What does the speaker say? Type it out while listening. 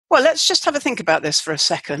Well, let's just have a think about this for a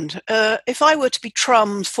second. If I were to be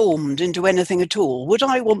transformed into anything at all, would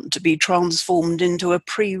I want to be transformed into a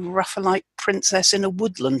pre-Raphaelite princess in a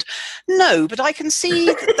woodland? No, but I can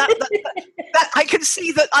see I can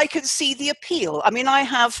see the appeal. I mean, I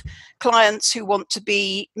have clients who want to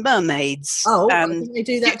be mermaids and they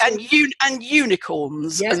do that and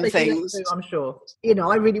unicorns and things. Too, I'm sure.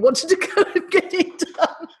 I really wanted to go and get it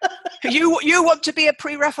done. You want to be a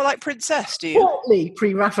pre-Raphaelite princess, do you? Portly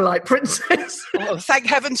pre-Raphaelite princess. Oh, thank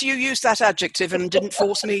heavens you used that adjective and didn't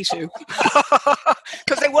force me to.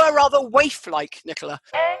 Because they were rather waif-like, Nicola.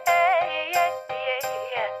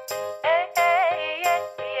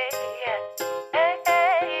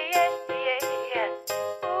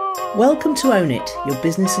 Welcome to Own It, Your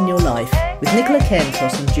Business and Your Life, with Nicola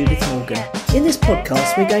Cairncross and Judith Morgan. In this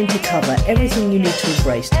podcast, we're going to cover everything you need to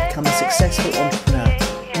embrace to become a successful entrepreneur.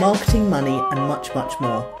 Marketing, money, and much, much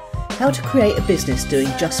more. How to create a business doing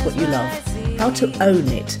just what you love. How to own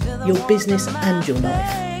it, your business and your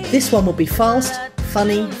life. This one will be fast,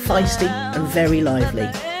 funny, feisty, and very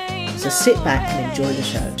lively. So sit back and enjoy the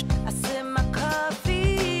show.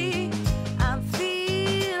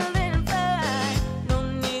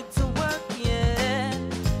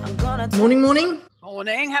 Morning.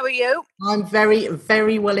 Morning, how are you? I'm very,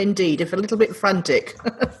 very well indeed, if a little bit frantic.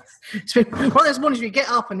 It's been one of those mornings where you get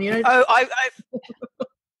up and I've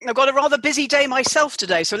got a rather busy day myself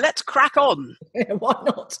today, so let's crack on. Yeah, why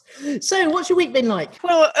not? So what's your week been like?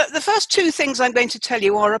 Well, the first two things I'm going to tell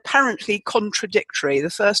you are apparently contradictory. The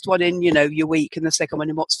first one in, your week, and the second one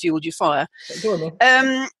in what's fueled your fire.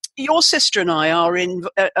 Your sister and I are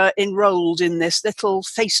enrolled in this little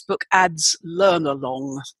Facebook ads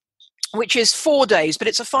learn-along, which is 4 days, but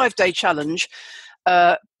it's a 5-day challenge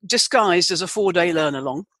disguised as a 4-day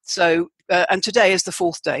learn-along. So, and today is the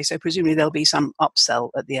 4th day, so presumably there'll be some upsell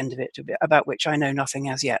at the end of it, about which I know nothing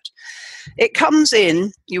as yet. It comes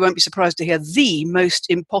in, you won't be surprised to hear, the most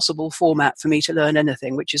impossible format for me to learn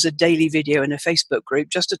anything, which is a daily video in a Facebook group,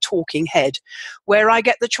 just a talking head, where I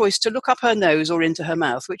get the choice to look up her nose or into her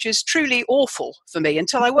mouth, which is truly awful for me,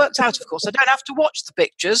 until I worked out, of course, I don't have to watch the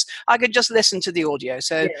pictures, I can just listen to the audio.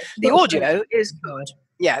 So the audio is good.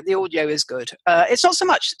 Yeah, the audio is good. It's not so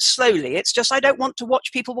much slowly. It's just I don't want to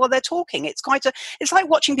watch people while they're talking. It's like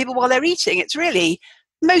watching people while they're eating. It's really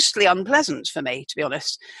mostly unpleasant for me, to be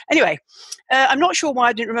honest. Anyway, I'm not sure why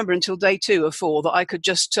I didn't remember until day 2 or 4 that I could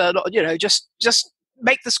just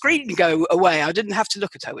make the screen go away. I didn't have to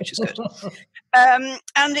look at her, which is good.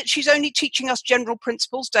 She's only teaching us general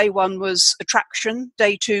principles. Day 1 was attraction.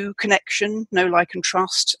 Day 2, connection, know, like, and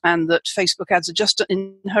trust. And that Facebook ads are just,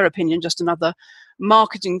 in her opinion, just another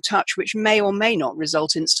marketing touch, which may or may not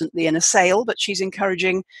result instantly in a sale. But she's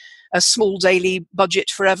encouraging a small daily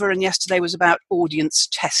budget forever. And yesterday was about audience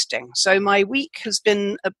testing. So my week has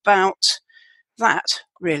been about that,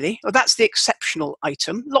 really. Well, that's the exceptional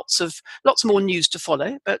item. Lots more news to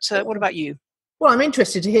follow. But what about you? Well, I'm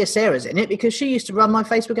interested to hear Sarah's in it because she used to run my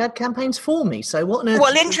Facebook ad campaigns for me. So what on earth?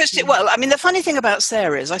 Well, interesting. Well, I mean, the funny thing about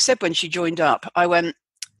Sarah is I said when she joined up, I went,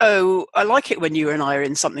 oh, I like it when you and I are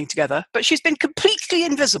in something together. But she's been completely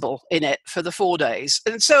invisible in it for the 4 days.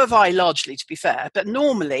 And so have I, largely, to be fair. But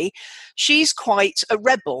normally, she's quite a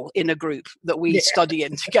rebel in a group that we study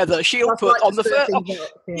in together. She'll put on the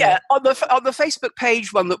Facebook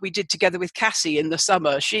page one that we did together with Cassie in the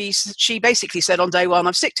summer. She basically said on day 1,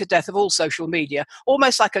 I'm sick to death of all social media,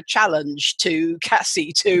 almost like a challenge to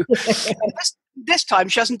Cassie to... This time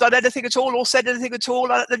she hasn't done anything at all or said anything at all.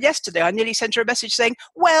 Yesterday I nearly sent her a message saying,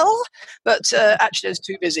 well, but actually I was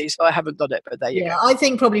too busy, so I haven't done it, but there you go. I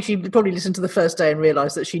think she probably listened to the first day and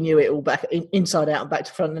realised that she knew it all back inside out and back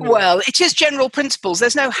to front. Well, it is general principles.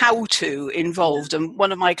 There's no how-to involved, and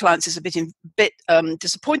one of my clients is a bit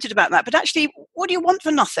disappointed about that. But actually, what do you want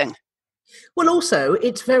for nothing? Well, also,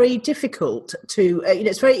 it's very difficult to,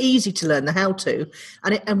 it's very easy to learn the how-to.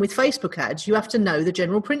 And with Facebook ads, you have to know the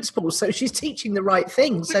general principles. So she's teaching the right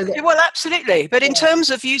thing. Well, absolutely. But in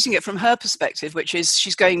terms of using it from her perspective, which is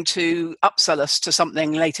she's going to upsell us to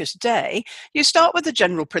something later today, you start with the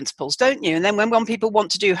general principles, don't you? And then when people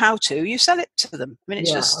want to do how-to, you sell it to them. I mean,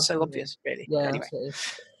 it's just absolutely. So obvious, really. Yeah, anyway.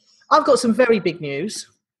 I've got some very big news.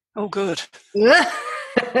 Oh, good.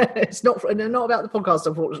 It's not about the podcast,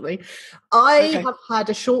 unfortunately. I have had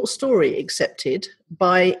a short story accepted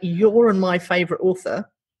by your and my favourite author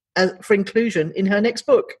for inclusion in her next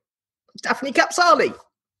book, Daphne Capsali.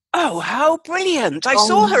 Oh, how brilliant. I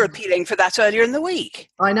saw her appealing for that earlier in the week.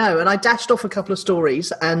 I know, and I dashed off a couple of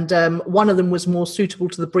stories, and one of them was more suitable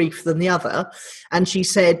to the brief than the other. And I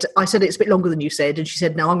said, it's a bit longer than you said, and she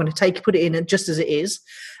said, no, I'm going to put it in just as it is.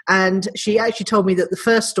 And she actually told me that the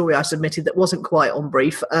first story I submitted that wasn't quite on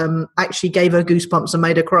brief actually gave her goosebumps and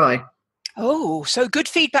made her cry. Oh, so good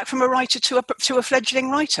feedback from a writer to a fledgling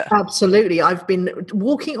writer. Absolutely. I've been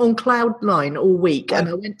walking on cloud nine all week. I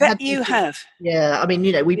bet you have. Yeah. I mean,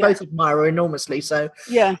 we both admire her enormously. So,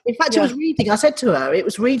 yeah. In fact, it was reading. I said to her, it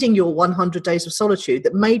was reading your 100 Days of Solitude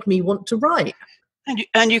that made me want to write.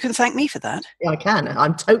 And you can thank me for that. Yeah, I can.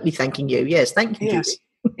 I'm totally thanking you. Yes. Thank you, yes.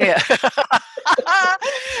 Judy. Yeah.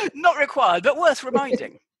 Not required, but worth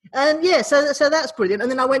reminding. And so that's brilliant.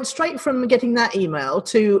 And then I went straight from getting that email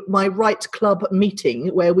to my Write Club meeting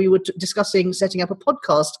where we were discussing setting up a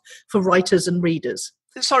podcast for writers and readers.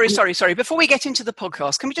 Sorry. Before we get into the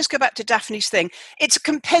podcast, can we just go back to Daphne's thing? It's a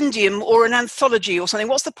compendium or an anthology or something.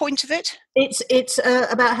 What's the point of it? It's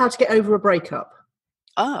about how to get over a breakup.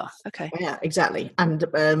 Ah, okay. Yeah, exactly. And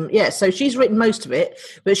so she's written most of it,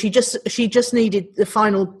 but she just needed the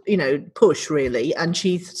final, push really, and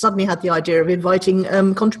she suddenly had the idea of inviting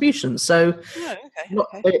contributions. So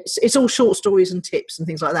it's all short stories and tips and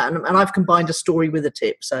things like that, and I've combined a story with a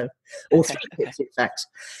tip, so or three tips, in fact.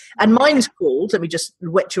 And mine's called, let me just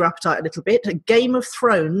whet your appetite a little bit, Game of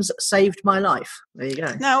Thrones Saved My Life. There you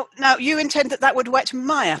go. Now you intend that would whet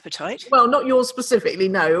my appetite? Well, not yours specifically,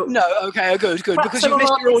 no. No, okay, good, because you've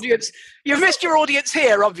missed your audience. You've missed your audience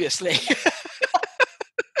here, obviously.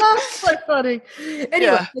 That's so funny.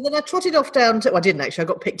 Anyway, and then I trotted off down to, well, I didn't actually, I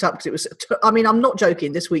got picked up because it was, I'm not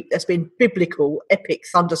joking, this week there's been biblical, epic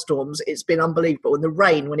thunderstorms. It's been unbelievable. And the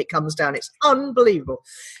rain, when it comes down, it's unbelievable.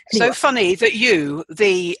 Anyway. So funny that you,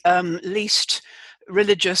 the least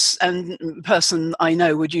religious person I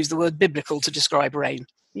know, would use the word biblical to describe rain.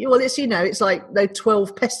 Well, it's like the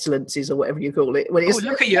 12 pestilences or whatever you call it. Well,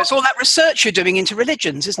 look at you. It's all that research you're doing into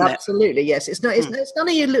religions, isn't it? Absolutely, yes. It's none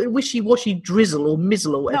of your little wishy-washy drizzle or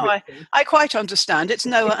mizzle or whatever. No, I quite understand. It's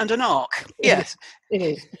Noah and an ark. Yes. It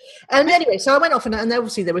is. And anyway, so I went off and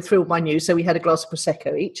obviously they were thrilled by news. So we had a glass of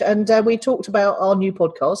Prosecco each and we talked about our new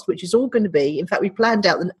podcast, which is all going to be, in fact, we planned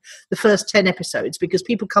out the first 10 episodes because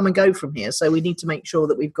people come and go from here. So we need to make sure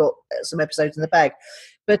that we've got some episodes in the bag.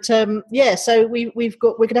 But so we're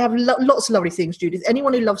going to have lots of lovely things, Judith.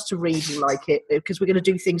 Anyone who loves to read will like it because we're going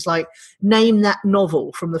to do things like name that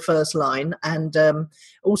novel from the first line. And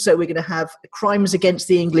also we're going to have crimes against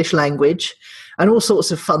the English language and all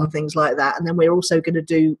sorts of fun things like that. And then we're also going to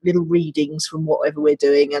do little readings from whatever we're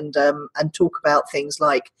doing and talk about things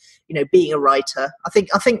like, being a writer. I think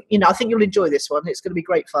you'll enjoy this one. It's going to be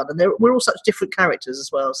great fun. And we're all such different characters as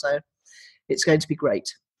well. So it's going to be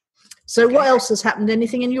great. So what else has happened?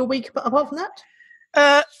 Anything in your week apart from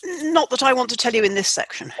that? Not that I want to tell you in this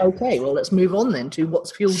section. Okay, well, let's move on then to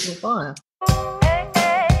what's fueled your fire.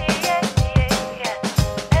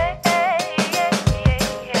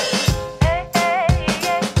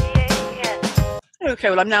 Okay,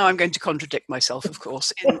 well, I'm going to contradict myself, of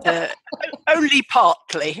course, only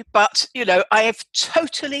partly, but, I have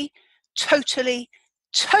totally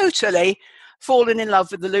fallen in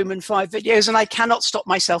love with the Lumen 5 videos and I cannot stop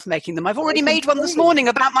myself making them. I've already made one this morning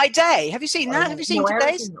about my day. Have you seen that? Have you seen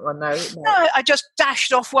today's? No. I just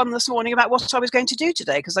dashed off one this morning about what I was going to do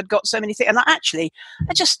today because I'd got so many things. And I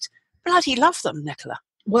just bloody love them, Nicola.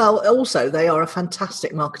 Well, also, they are a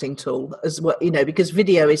fantastic marketing tool as well, because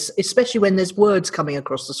video is, especially when there's words coming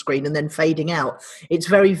across the screen and then fading out, it's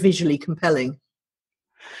very visually compelling.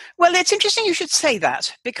 Well, it's interesting you should say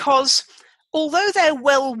that because although they're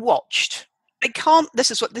well watched,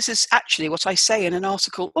 this is actually what I say in an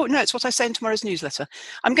article. Oh, no, it's what I say in tomorrow's newsletter.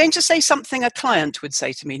 I'm going to say something a client would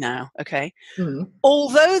say to me now, okay? Mm.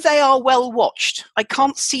 Although they are well watched, I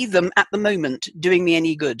can't see them at the moment doing me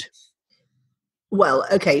any good. Well,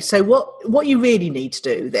 okay, so what you really need to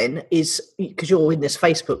do then is, because you're in this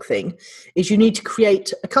Facebook thing, is you need to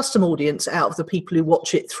create a custom audience out of the people who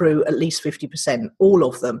watch it through at least 50%, all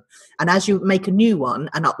of them. And as you make a new one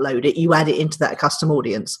and upload it, you add it into that custom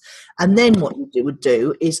audience. And then what you would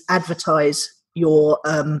do is advertise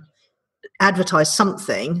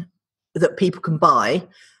something that people can buy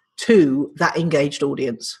to that engaged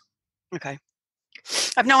audience. Okay.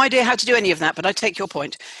 I've no idea how to do any of that, but I take your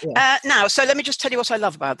point. Yeah. Now, so let me just tell you what I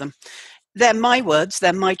love about them. They're my words,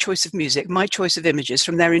 they're my choice of music, my choice of images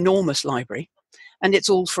from their enormous library. And it's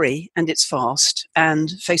all free and it's fast and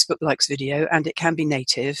Facebook likes video and it can be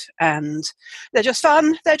native and they're just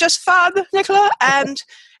fun, Nicola. And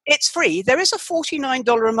it's free. There is a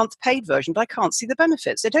 $49 a month paid version, but I can't see the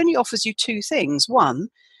benefits. It only offers you two things. One,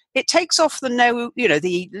 it takes off the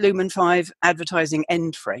Lumen 5 advertising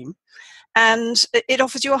end frame. And it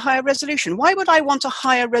offers you a higher resolution. Why would I want a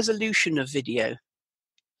higher resolution of video?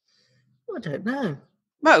 I don't know.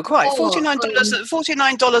 No, quite.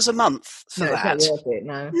 $49 a month for that. It's not worth it,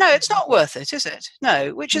 no. No, it's not worth it, is it?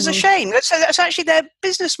 No, which is a shame. That's actually their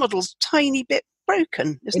business model's tiny bit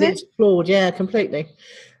broken, isn't it? It is flawed, yeah, completely.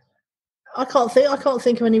 I can't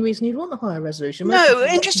think of any reason you'd want a higher resolution. No,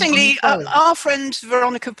 interestingly, our friend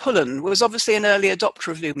Veronica Pullen was obviously an early adopter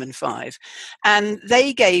of Lumen 5, and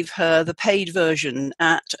they gave her the paid version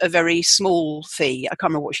at a very small fee. I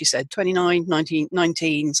can't remember what she said, 29,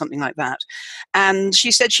 19, something like that. And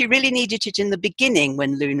she said she really needed it in the beginning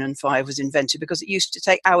when Lumen 5 was invented, because it used to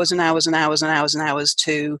take hours and hours and hours and hours and hours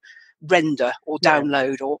to render or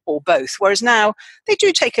download or both, whereas now they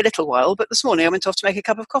do take a little while. But this morning I went off to make a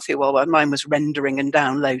cup of coffee while mine was rendering and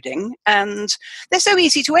downloading, and they're so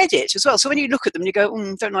easy to edit as well. So when you look at them and you go,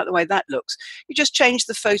 don't like the way that looks, you just change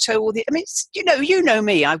the photo or it's, you know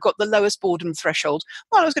me, I've got the lowest boredom threshold,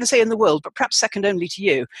 well, I was going to say in the world, but perhaps second only to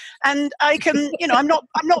you, and I can I'm not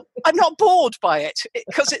bored by it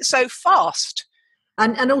because it's so fast.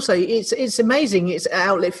 And also, it's amazing. It's an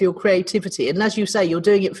outlet for your creativity, and as you say, you're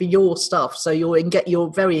doing it for your stuff, so you're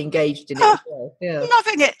very engaged in it. As well. Yeah,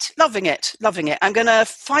 loving it. I'm going to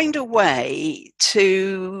find a way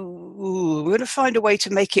to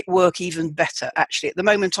make it work even better. Actually, at the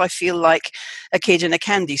moment, I feel like a kid in a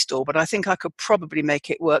candy store, but I think I could probably make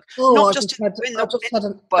it work. I just had an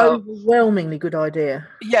overwhelmingly good idea.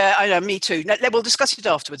 Yeah, I know. Me too. We'll discuss it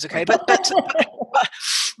afterwards, okay? But that's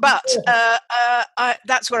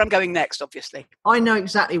where I'm going next, obviously. I know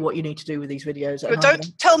exactly what you need to do with these videos. But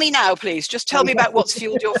don't tell me now, please. Just tell me about what's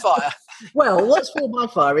fueled your fire. Well, what's fueled my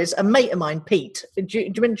fire is a mate of mine, Pete. Do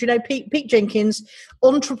you know Pete? Pete Jenkins,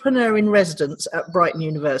 entrepreneur in residence at Brighton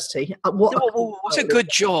University. What a good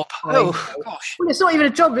job. Oh, gosh. Well, it's not even a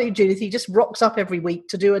job, Judith. He just rocks up every week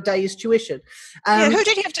to do a day's tuition. Who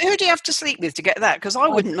do you have to sleep with to get that? Because I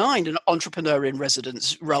wouldn't mind an entrepreneur in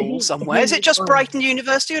residence role somewhere. Is it just Brighton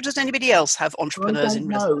University, or does anybody else have entrepreneurs in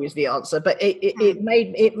residence? No, is the answer. But it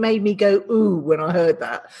made me go ooh when I heard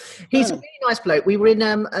that. He's a really nice bloke. We were in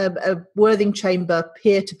a Worthing Chamber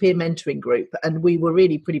peer-to-peer mentoring group, and we were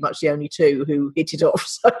really pretty much the only two who hit it off.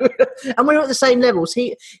 So, and we were at the same levels.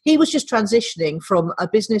 He was just transitioning from a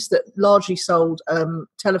business that largely sold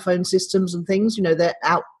telephone systems and things.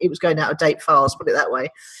 It was going out of date fast, put it that way.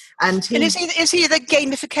 And is he the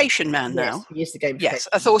gamification man now? Yes, he is the gamification. Yes,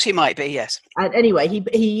 I thought he might be. Yes. And anyway,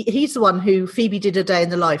 he's the one who Phoebe did a day in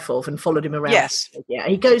the life of and followed him around. Yes. Yeah,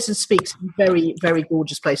 he goes and speaks in very, very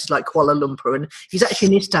gorgeous places like Kuala Lumpur, and he's actually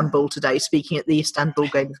in Istanbul today speaking at the Istanbul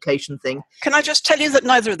gamification thing. Can I just tell you that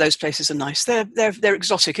neither of those places are nice? They're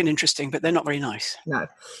exotic and interesting, but they're not very nice. No.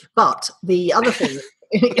 But the other thing.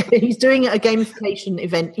 He's doing a gamification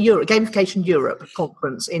event, Gamification Europe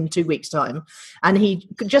conference in 2 weeks' time, and he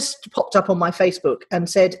just popped up on my Facebook and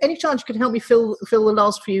said, "Any chance you could help me fill the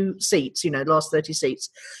last few seats? Last 30 seats."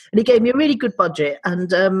 And he gave me a really good budget,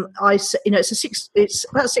 and it's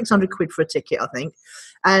about 600 quid for a ticket, I think,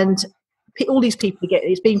 and all these people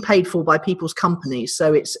it's being paid for by people's companies,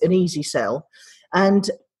 so it's an easy sell,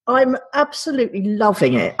 and I'm absolutely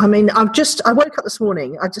loving it. I mean, I woke up this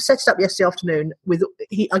morning. I just set it up yesterday afternoon.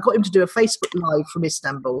 I got him to do a Facebook Live from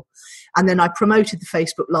Istanbul, and then I promoted the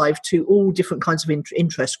Facebook Live to all different kinds of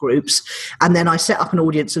interest groups, and then I set up an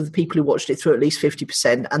audience of the people who watched it through at least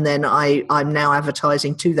 50%, and then I'm now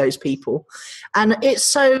advertising to those people. And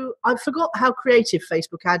I forgot how creative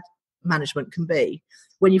Facebook ad management can be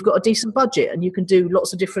when you've got a decent budget and you can do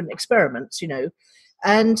lots of different experiments,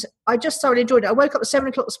 And I just thoroughly enjoyed it. I woke up at 7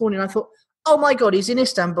 o'clock this morning and I thought, oh my God, he's in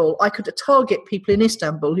Istanbul. I could target people in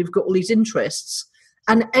Istanbul who've got all these interests.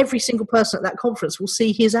 And every single person at that conference will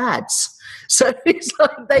see his ads. So it's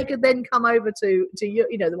like they could then come over to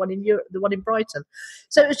the one in Europe, the one in Brighton.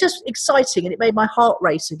 So it was just exciting, and it made my heart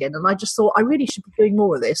race again. And I just thought I really should be doing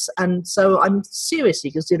more of this. And so I'm seriously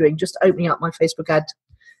considering just opening up my Facebook ad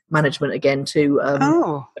management again to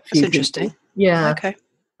that's interesting. People. Yeah. Okay.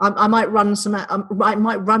 I might run I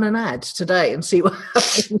might run an ad today and see what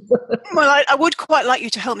happens. Well, I would quite like you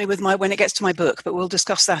to help me with when it gets to my book, but we'll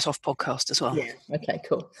discuss that off podcast as well. Yeah. Okay.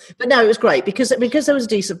 Cool. But no, it was great because there was a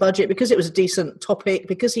decent budget, because it was a decent topic,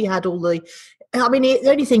 because he had all the. I mean, the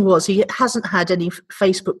only thing was he hasn't had any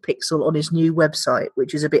Facebook pixel on his new website,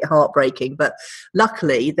 which is a bit heartbreaking. But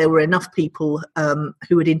luckily, there were enough people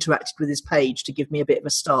who had interacted with his page to give me a bit of a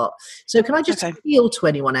start. So can I just appeal to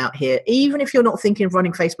anyone out here, even if you're not thinking of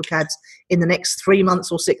running Facebook ads in the next 3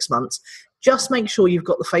 months or 6 months, just make sure you've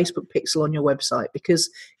got the Facebook pixel on your website, because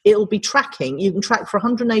it'll be tracking. You can track for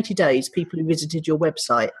 180 days people who visited your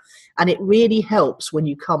website. And it really helps when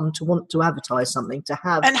you come to want to advertise something to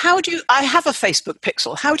have. And I have a Facebook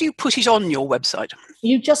pixel. How do you put it on your website?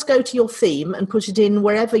 You just go to your theme and put it in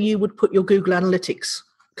wherever you would put your Google Analytics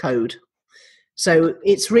code. So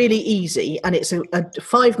it's really easy, and it's a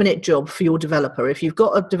 5-minute job for your developer. If you've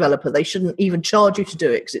got a developer, they shouldn't even charge you to do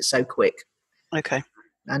it because it's so quick. Okay.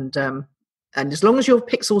 And as long as your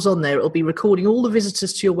pixel's on there, it'll be recording all the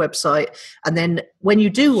visitors to your website. And then when you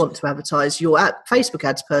do want to advertise, your Facebook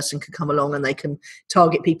ads person can come along and they can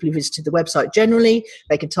target people who visited the website generally.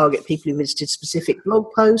 They can target people who visited specific blog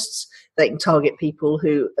posts. They can target people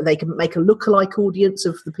who they can make a lookalike audience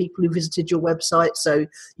of the people who visited your website. So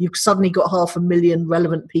you've suddenly got 500,000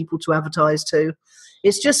 relevant people to advertise to.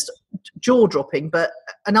 It's just jaw dropping.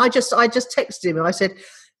 And I just texted him and I said,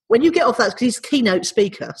 when you get off that, because he's a keynote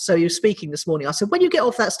speaker, so he was speaking this morning. I said, when you get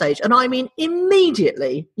off that stage, and I mean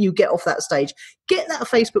immediately you get off that stage, get that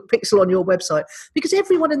Facebook pixel on your website, because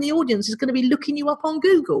everyone in the audience is going to be looking you up on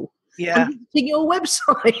Google. Yeah. And visiting your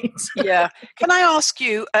website. Yeah. Can I ask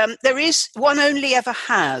you, there is one only ever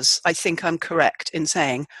has, I think I'm correct in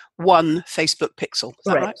saying, one Facebook pixel. Is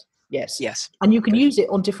that right? Yes. Yes. And you can use it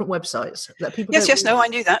on different websites. That people I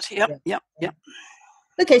knew that. Yep.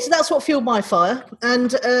 Okay, so that's what fueled my fire.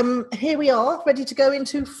 And here we are, ready to go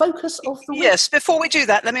into focus of the week. Yes, before we do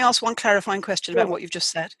that, let me ask one clarifying question about what you've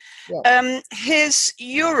just said. Yeah. His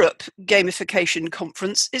Europe gamification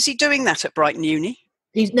conference, is he doing that at Brighton Uni?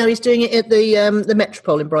 He's doing it at the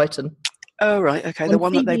Metropole in Brighton. Oh, right, okay, the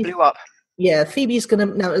one that they blew up. Yeah, Phoebe's going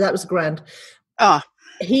to... No, that was grand.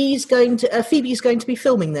 Phoebe's going to be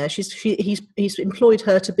filming there. He's employed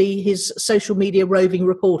her to be his social media roving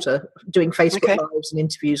reporter, doing Facebook Lives and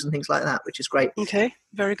interviews and things like that, which is great. Okay,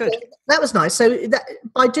 very good. So that was nice. So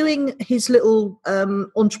by doing his little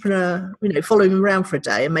entrepreneur, following him around for a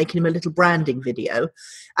day and making him a little branding video,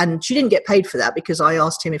 and she didn't get paid for that because I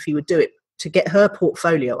asked him if he would do it to get her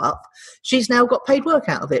portfolio up. She's now got paid work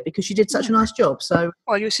out of it because she did such a nice job. So,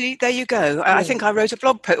 well, you see, there you go. Yeah. I think I wrote a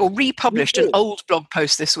blog post or republished an old blog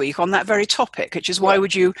post this week on that very topic, which is why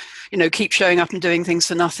would you, keep showing up and doing things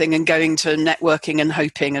for nothing and going to networking and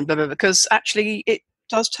hoping and blah, blah, blah, because actually it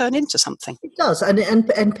does turn into something. It does.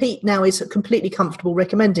 And Pete now is completely comfortable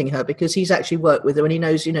recommending her because he's actually worked with her and he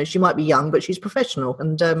knows, she might be young, but she's professional.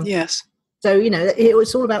 And yes. So,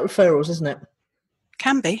 it's all about referrals, isn't it?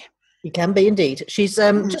 Can be. It can be indeed. She's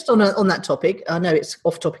just on that topic. I know it's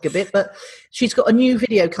off topic a bit, but she's got a new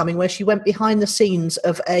video coming where she went behind the scenes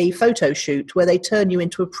of a photo shoot where they turn you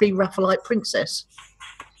into a pre-Raphaelite princess.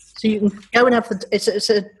 So you can go and have it's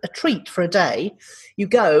a treat for a day. You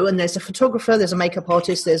go and there's a photographer, there's a makeup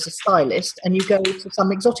artist, there's a stylist, and you go to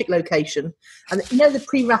some exotic location. And the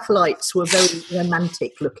pre-Raphaelites were very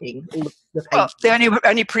romantic looking. All the paintings. The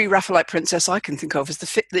only pre-Raphaelite princess I can think of is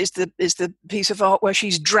the piece of art where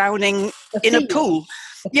she's drowning in a pool.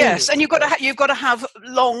 Yes, and you've got to have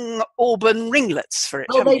long auburn ringlets for it.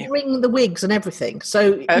 Oh, they bring the wigs and everything.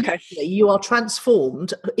 So you are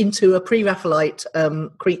transformed into a pre-Raphaelite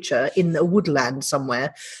creature in a woodland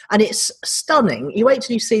somewhere, and it's stunning. You wait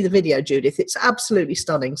till you see the video, Judith. It's absolutely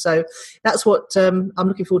stunning. So that's what I'm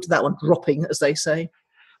looking forward to. That one dropping, as they say.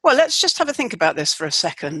 Well, let's just have a think about this for a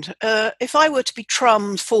second. If I were to be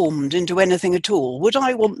transformed into anything at all, would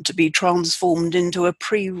I want to be transformed into a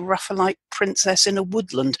pre-Raphaelite princess in a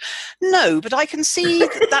woodland? No, but I can see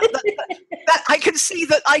that I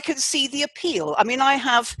can see the appeal. I mean, I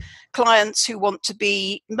have clients who want to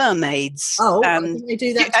be mermaids and they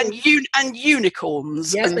do that and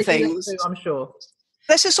unicorns and things. Do that too, I'm sure.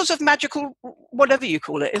 There's a sort of magical, whatever you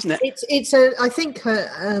call it, isn't it?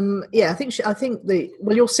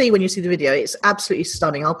 You'll see when you see the video. It's absolutely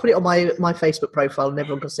stunning. I'll put it on my Facebook profile and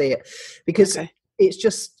everyone can see it because it's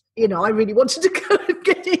just, I really wanted to go and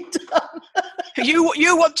get it done.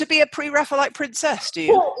 You want to be a pre-Raphaelite princess, do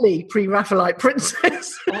you? Portly pre-Raphaelite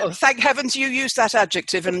princess. Oh, thank heavens you used that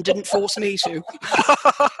adjective and didn't force me to.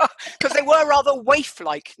 Because they were rather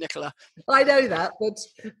waif-like, Nicola. I know that, but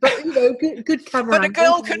good camera. But a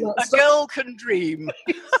girl can dream.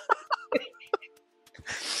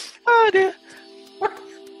 Oh dear. I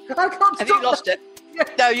can't stop. Have you lost it? Yeah.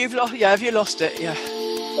 No, you've lost. Yeah, have you lost it? Yeah.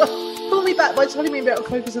 Pull me back by telling me about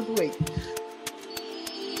Focus of the Week.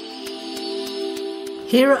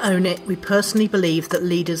 Here at Own It, we personally believe that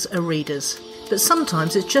leaders are readers, but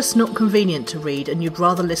sometimes it's just not convenient to read and you'd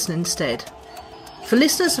rather listen instead. For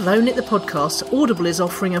listeners of Own It the podcast, Audible is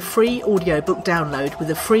offering a free audiobook download with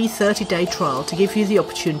a free 30-day trial to give you the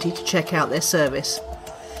opportunity to check out their service.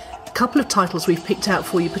 A couple of titles we've picked out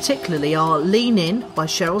for you particularly are Lean In by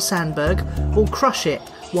Sheryl Sandberg or Crush It,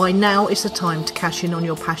 Why Now is the Time to Cash In on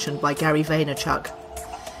Your Passion by Gary Vaynerchuk.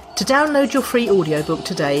 To download your free audiobook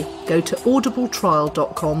today, go to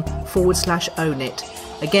audibletrial.com/ownit.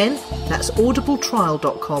 Again, that's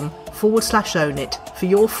audibletrial.com/ownit for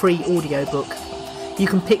your free audiobook. You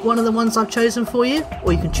can pick one of the ones I've chosen for you,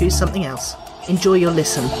 or you can choose something else. Enjoy your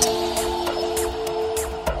listen.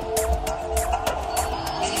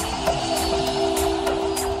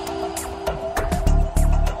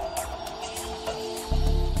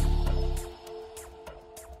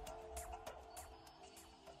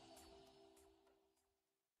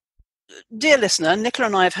 Dear listener, Nicola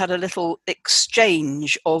and I have had a little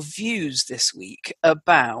exchange of views this week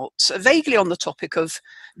about, vaguely on the topic of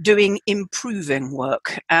doing improving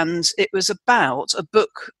work. And it was about a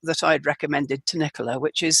book that I'd recommended to Nicola,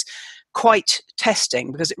 which is quite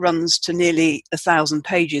testing because it runs to nearly 1,000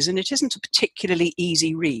 pages and it isn't a particularly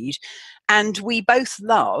easy read. And we both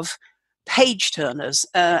love page turners,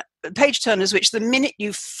 which the minute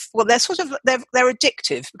they're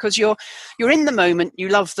addictive because you're in the moment, you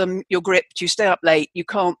love them, you're gripped, you stay up late, you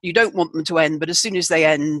don't want them to end, but as soon as they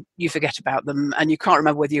end, you forget about them and you can't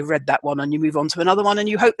remember whether you've read that one and you move on to another one and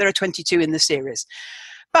you hope there are 22 in the series.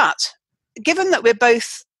 But given that we're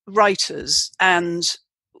both writers and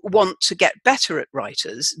want to get better at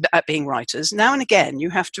being writers, now and again you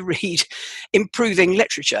have to read improving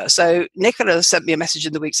literature. So Nicola sent me a message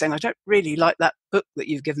in the week saying, I don't really like that book that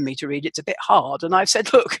you've given me to read, it's a bit hard. And I've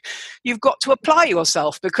said, look, you've got to apply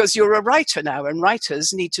yourself because you're a writer now and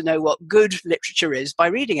writers need to know what good literature is by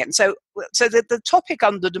reading it. And so the topic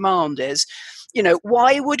under demand is,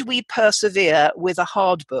 why would we persevere with a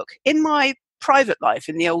hard book? In my private life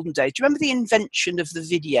in the olden days, do you remember the invention of the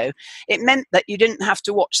video? It meant that you didn't have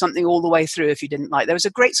to watch something all the way through if you didn't like. There was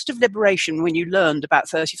a great sort of liberation when you learned about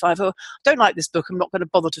 35, I don't like this book, I'm not going to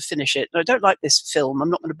bother to finish it. I don't like this film,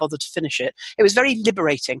 I'm not going to bother to finish it. It was very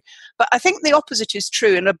liberating. But I think the opposite is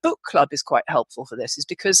true, and a book club is quite helpful for this, is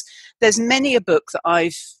because there's many a book that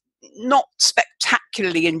I've not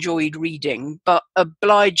spectacularly enjoyed reading, but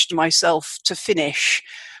obliged myself to finish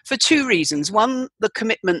for two reasons. One, the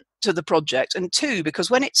commitment to the project, and two, because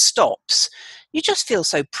when it stops, you just feel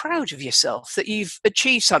so proud of yourself that you've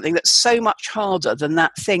achieved something that's so much harder than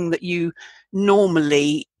that thing that you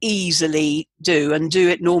normally easily do, and do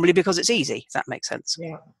it normally because it's easy, if that makes sense.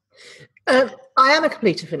 Yeah. I am a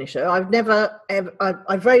completer finisher.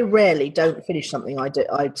 I very rarely don't finish something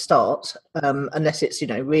I start, unless it's,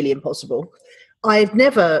 really impossible. I've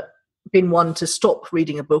never been one to stop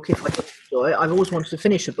reading a book if I don't enjoy it. I've always wanted to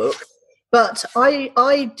finish a book. But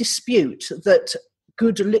I dispute that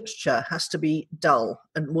good literature has to be dull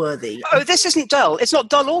and worthy. Oh, this isn't dull. It's not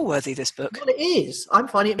dull or worthy, this book. Well, it is. I'm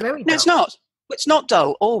finding it very dull. No, it's not. It's not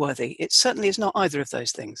dull or worthy. It certainly is not either of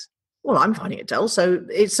those things. Well, I'm finding it dull, so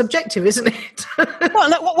it's subjective, isn't it?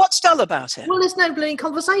 Well, what's dull about it? Well, there's no bloody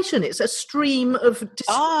conversation. It's a stream of...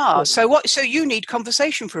 So you need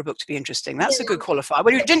conversation for a book to be interesting. That's a good qualifier.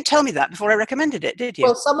 Well, you didn't tell me that before I recommended it, did you?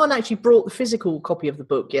 Well, someone actually brought the physical copy of the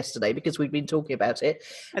book yesterday because we'd been talking about it.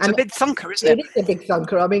 It's a big thunker, isn't it? It is a big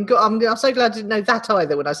thunker. I mean, I'm so glad I didn't know that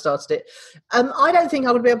either when I started it. I don't think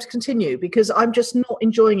I would be able to continue because I'm just not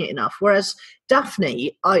enjoying it enough. Whereas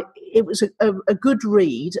Daphne, it was a good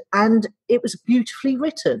read and it was beautifully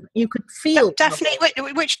written. You could feel Daphne.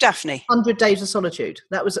 Which Daphne? 100 Days of Solitude.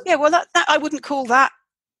 That was that I wouldn't call that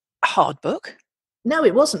a hard book. No,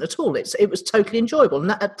 it wasn't at all. It was totally enjoyable, and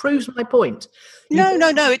that proves my point. No,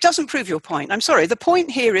 it doesn't prove your point. I'm sorry. The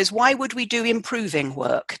point here is, why would we do improving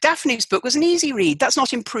work? Daphne's book was an easy read. That's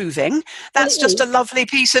not improving. That's just a lovely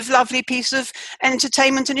piece of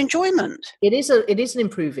entertainment and enjoyment. It is an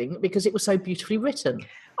improving because it was so beautifully written.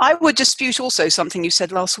 I would dispute also something you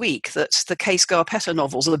said last week, that the Kay Scarpetta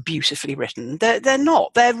novels are beautifully written. They're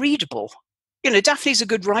not. They're readable. Daphne's a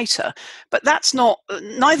good writer, but that's not,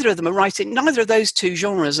 neither of them are writing, neither of those two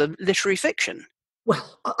genres are literary fiction.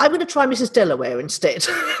 Well, I'm going to try Mrs. Delaware instead,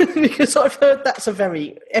 because I've heard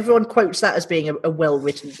everyone quotes that as being a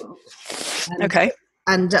well-written book. Okay.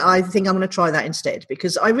 And I think I'm going to try that instead,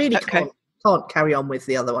 because I really can't carry on with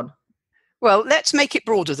the other one. Well, let's make it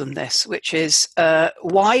broader than this, which is,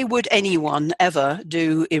 why would anyone ever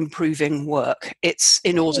do improving work? It's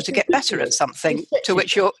in order to get better at something to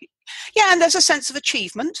which you're... Yeah, and there's a sense of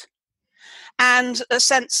achievement and a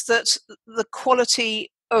sense that the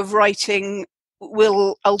quality of writing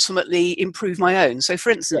will ultimately improve my own. So,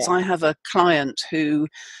 for instance, I have a client who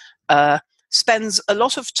spends a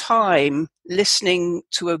lot of time listening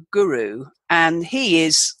to a guru, and he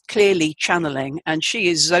is clearly channeling and she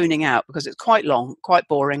is zoning out because it's quite long, quite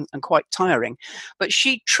boring and quite tiring. But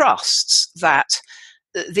she trusts that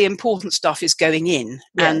the important stuff is going in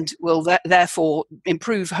and will therefore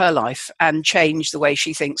improve her life and change the way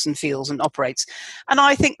she thinks and feels and operates. And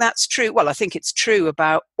I think that's true. Well, I think it's true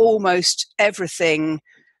about almost everything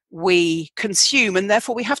we consume, and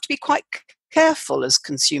therefore we have to be quite careful as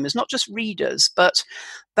consumers, not just readers, but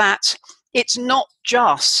that it's not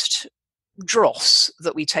just dross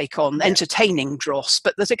that we take on, entertaining dross,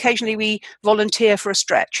 but that occasionally we volunteer for a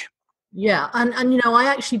stretch. Yeah, and I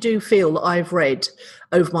actually do feel that I've read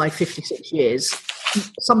over my 56 years,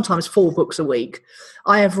 sometimes 4 books a week.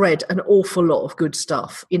 I have read an awful lot of good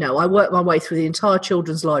stuff. I worked my way through the entire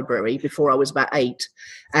children's library before I was about 8,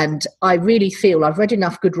 and I really feel I've read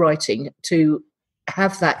enough good writing to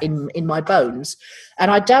have that in my bones. And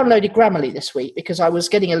I downloaded Grammarly this week because I was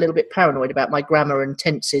getting a little bit paranoid about my grammar and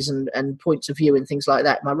tenses and points of view and things like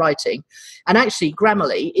that in my writing. And actually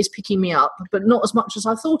Grammarly is picking me up, but not as much as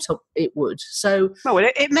I thought it would. So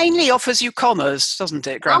it mainly offers you commas, doesn't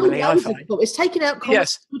it, Grammarly? I find it's taking out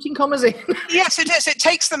commas, putting commas in. Yes, it is. It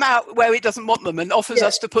takes them out where it doesn't want them and offers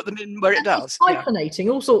us to put them in where it does. Hyphenating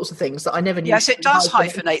all sorts of things that I never knew. Yes, it does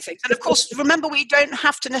hyphenate things. And of course, remember, we don't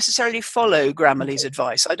have to necessarily follow Grammarly's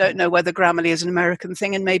advice. I don't know whether Grammarly is an American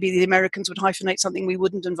thing, and maybe the Americans would hyphenate something we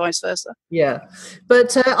wouldn't, and vice versa. Yeah,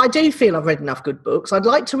 but I do feel I've read enough good books. I'd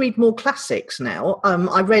like to read more classics now.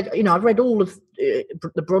 I've read all of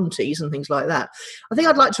the Brontes and things like that. I think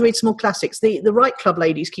I'd like to read some more classics. The Right Club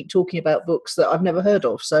ladies keep talking about books that I've never heard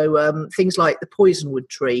of. So things like The Poisonwood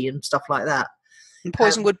Tree and stuff like that. And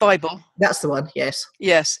Poisonwood Bible. That's the one. Yes.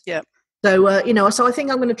 Yes. Yeah. So, so I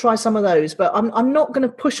think I'm going to try some of those, but I'm not going to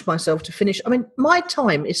push myself to finish. I mean, my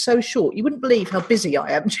time is so short. You wouldn't believe how busy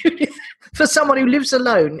I am, Judith, for someone who lives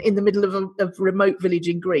alone in the middle of a remote village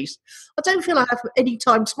in Greece. I don't feel I have any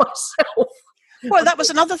time to myself. Well, that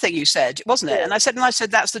was another thing you said, wasn't it? And I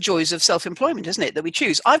said that's the joys of self-employment, isn't it? That we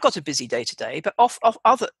choose. I've got a busy day today, but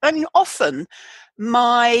often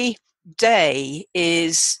my day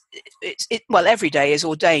is every day is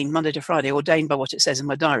ordained, Monday to Friday, ordained by what it says in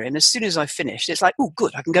my diary. And as soon as I've finished, it's like, oh,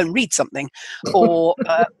 good, I can go and read something or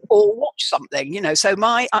watch something. So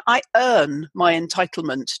I earn my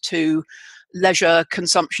entitlement to leisure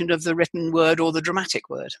consumption of the written word or the dramatic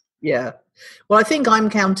word. Yeah. Well, I think I'm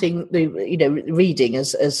counting the reading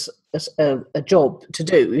as a job to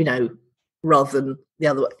do, rather than the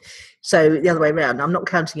other way. So the other way around, I'm not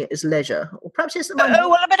counting it as leisure. Or perhaps it's the moment.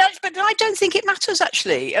 But I don't think it matters,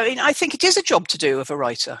 actually. I mean, I think it is a job to do of a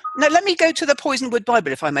writer. Now, let me go to the Poisonwood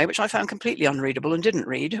Bible, if I may, which I found completely unreadable and didn't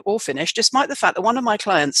read or finish, despite the fact that one of my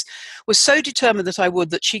clients was so determined that I would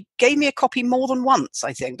that she gave me a copy more than once,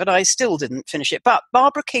 I think, but I still didn't finish it. But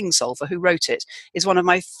Barbara Kingsolver, who wrote it, is one of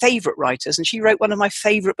my favourite writers, and she wrote one of my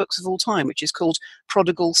favourite books of all time, which is called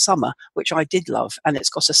Prodigal Summer, which I did love, and it's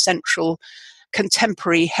got a central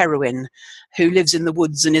contemporary heroine who lives in the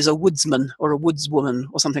woods and is a woodsman or a woodswoman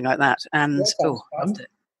or something like that. And loved it.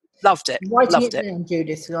 Loved it. Down,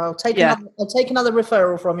 Judith. I'll take another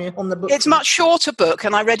referral from you on the book. It's a much shorter book,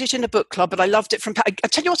 and I read it in a book club, but I loved it I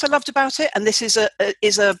tell you what I loved about it, and this is a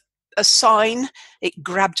sign. It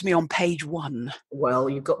grabbed me on page 1. Well,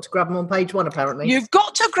 you've got to grab them on page 1, apparently. You've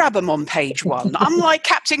got to grab them on page 1. Unlike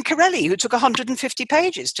Captain Corelli, who took 150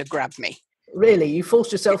 pages to grab me. Really? You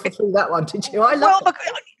forced yourself through that one, did you?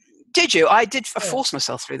 Did you? I did force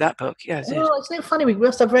myself through that book. Yeah, I did. Oh, isn't it funny? We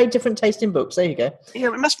must have very different taste in books. There you go. Yeah,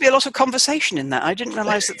 there must be a lot of conversation in that. I didn't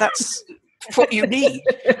realise that's what you need.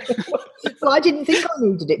 Well, I didn't think I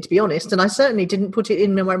needed it, to be honest, and I certainly didn't put it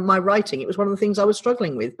in my writing. It was one of the things I was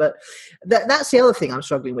struggling with. But that's the other thing I'm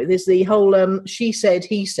struggling with, is the whole she said,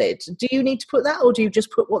 he said. Do you need to put that, or do you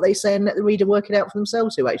just put what they say and let the reader work it out for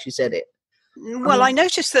themselves who actually said it? Well, I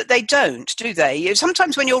noticed that they don't, do they?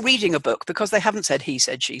 Sometimes when you're reading a book, because they haven't said he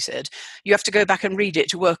said, she said, you have to go back and read it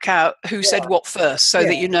to work out who said what first, so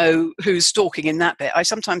that you know who's talking in that bit. I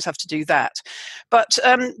sometimes have to do that. But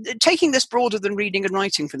taking this broader than reading and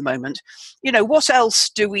writing for the moment, what else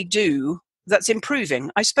do we do that's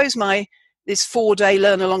improving? I suppose this 4-day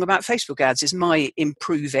learn along about Facebook ads is my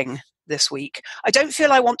improving this week. I don't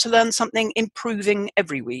feel I want to learn something improving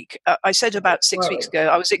every week. I said about 6 weeks ago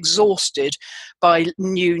I was exhausted by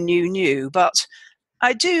new, but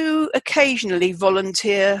I do occasionally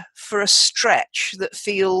volunteer for a stretch that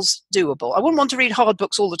feels doable. I wouldn't want to read hard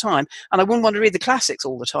books all the time, and I wouldn't want to read the classics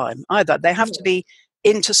all the time either. They have to be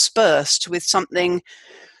interspersed with something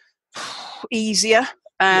easier,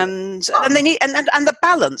 and they need and the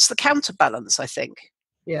balance, the counterbalance, I think.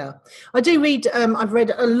 Yeah, I do read. I've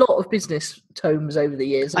read a lot of business tomes over the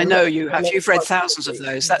years. I know you have. You've read thousands of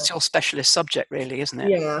those. That's your specialist subject, really, isn't it?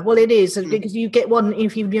 Yeah, well, it is, because you get one.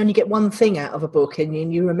 If you only get one thing out of a book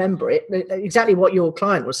and you remember it, exactly what your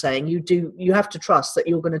client was saying. You have to trust that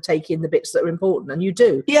you're going to take in the bits that are important, and you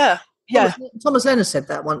do. Yeah. Yeah, Thomas Leonard said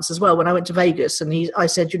that once as well when I went to Vegas, and I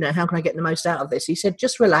said, how can I get the most out of this? He said,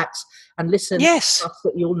 just relax and listen. Yes, trust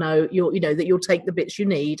that that you'll take the bits you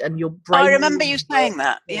need, and your brain. I remember you saying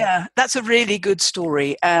that. Yeah, that's a really good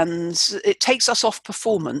story, and it takes us off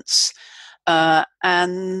performance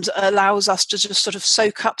and allows us to just sort of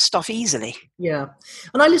soak up stuff easily. Yeah.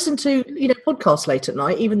 And I listen to, podcasts late at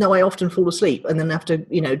night, even though I often fall asleep and then have to,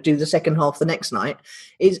 do the second half the next night,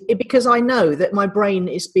 because I know that my brain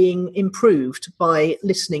is being improved by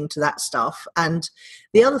listening to that stuff. And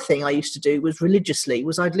the other thing I used to do was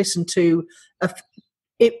I'd listen to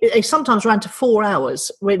it sometimes ran to 4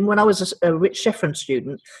 hours. When I was a Rich Sheffron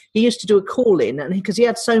student, he used to do a call in, and because he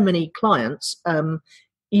had so many clients,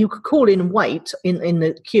 you could call in and wait in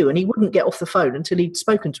the queue, and he wouldn't get off the phone until he'd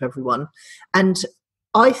spoken to everyone. And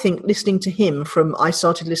I think I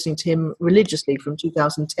started listening to him religiously from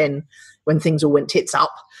 2010, when things all went tits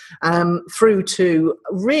up, through to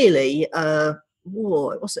really, it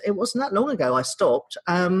wasn't that long ago I stopped.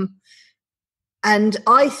 And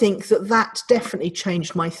I think that definitely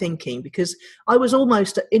changed my thinking, because I was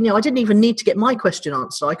almost, I didn't even need to get my question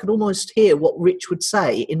answered. I could almost hear what Rich would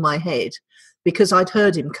say in my head, because I'd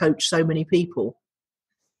heard him coach so many people.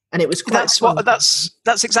 And it was quite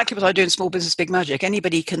that's exactly what I do in Small Business Big Magic.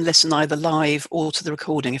 Anybody can listen either live or to the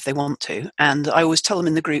recording if they want to. And I always tell them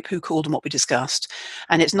in the group who called and what we discussed.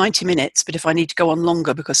 And it's 90 minutes, but if I need to go on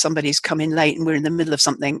longer because somebody's come in late and we're in the middle of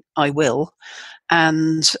something, I will.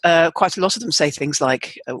 And quite a lot of them say things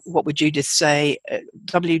like, what would Judith say?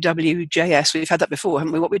 WWJS, we've had that before,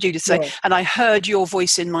 haven't we? What would Judith say? Yeah. And I heard your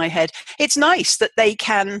voice in my head. It's nice that they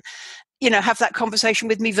can, have that conversation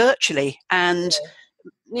with me virtually. And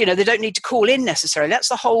they don't need to call in necessarily. That's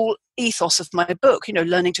the whole ethos of my book,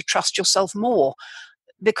 learning to trust yourself more,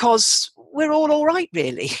 because we're all right,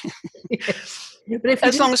 really. But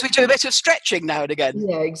as long as we do a bit of stretching now and again.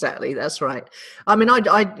 Yeah, exactly. That's right. I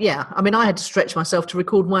had to stretch myself to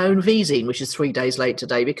record my own V-zine, which is 3 days late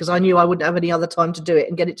today, because I knew I wouldn't have any other time to do it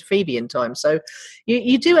and get it to Phoebe in time. So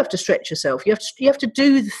you do have to stretch yourself. You have to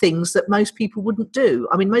do the things that most people wouldn't do.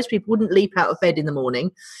 I mean, most people wouldn't leap out of bed in the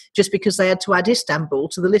morning just because they had to add Istanbul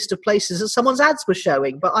to the list of places that someone's ads were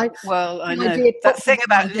showing. But I know that thing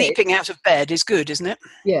about leaping out of bed is good, isn't it?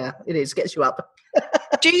 Yeah, it is. Gets you up.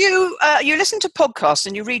 Do you you listen to podcasts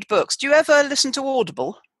and you read books? Do you ever listen to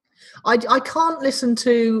Audible? I can't listen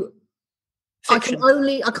to fiction.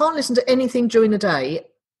 I can't listen to anything during the day.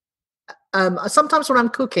 Sometimes when I'm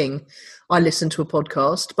cooking, I listen to a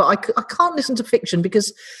podcast, but I can't listen to fiction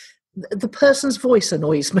because the person's voice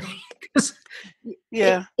annoys me. Because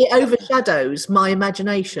it overshadows my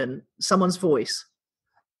imagination. Someone's voice.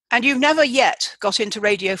 And you've never yet got into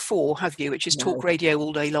Radio 4, have you? Which is talk radio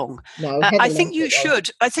all day long. No, I think you should.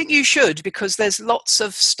 I think you should, because there's lots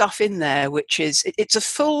of stuff in there, it's a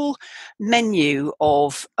full menu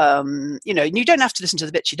of, you don't have to listen to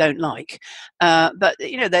the bits you don't like, but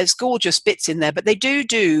there's gorgeous bits in there. But they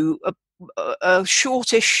do a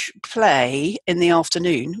shortish play in the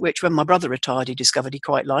afternoon, which when my brother retired, he discovered he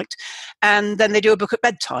quite liked. And then they do a book at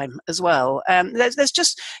bedtime as well. There's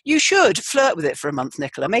just, you should flirt with it for a month,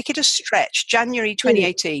 Nicola. Make it a stretch. January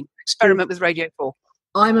 2018, experiment with Radio 4.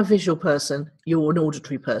 I'm a visual person. You're an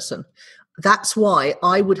auditory person. That's why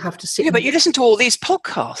I would have to sit. Yeah, but you listen to all these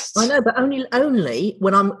podcasts. I know, but only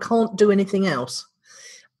when I can't do anything else.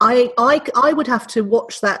 I would have to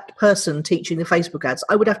watch that person teaching the Facebook ads.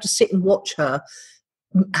 I would have to sit and watch her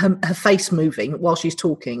face moving while she's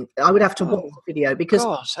talking. I would have to watch the video, because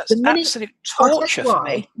that's absolute torture for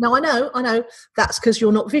me. No, I know. That's because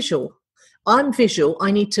you're not visual. I'm visual. I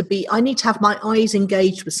need to have my eyes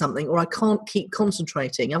engaged with something, or I can't keep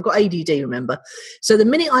concentrating. I've got ADD, remember. So the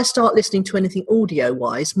minute I start listening to anything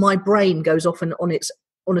audio-wise, my brain goes off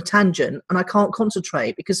on a tangent, and I can't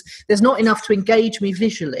concentrate because there's not enough to engage me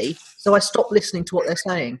visually, so I stop listening to what they're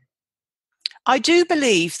saying. I do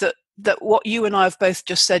believe that what you and I have both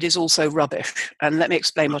just said is also rubbish, and let me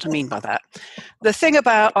explain what I mean by that. The thing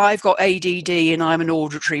about I've got ADD and I'm an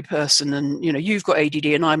auditory person, and you've got ADD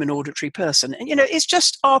and I'm an auditory person, and it's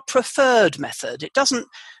just our preferred method. It doesn't,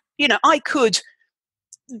 I could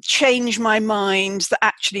change my mind that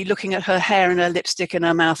actually looking at her hair and her lipstick and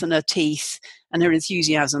her mouth and her teeth and her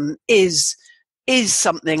enthusiasm is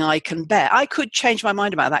something I can bear. I could change my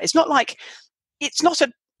mind about that. It's not like,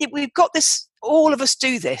 we've got this, all of us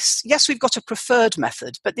do this. Yes, we've got a preferred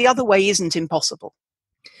method, but the other way isn't impossible.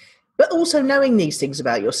 But also knowing these things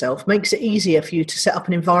about yourself makes it easier for you to set up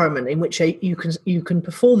an environment in which you can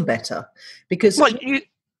perform better. Because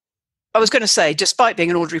I was going to say, despite being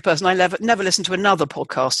an auditory person, I never listen to another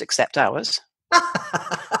podcast except ours.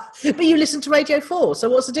 But you listen to Radio 4, so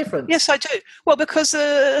what's the difference? Yes, I do. Well, because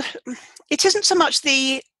it isn't so much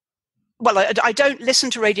well, I don't listen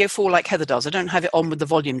to Radio 4 like Heather does. I don't have it on with the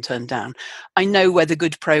volume turned down. I know where the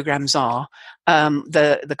good programmes are.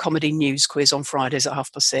 The comedy news quiz on Fridays at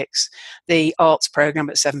 6:30, the arts programme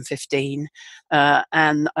at 7:15,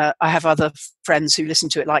 and I have other friends who listen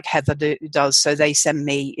to it like Heather does. So they send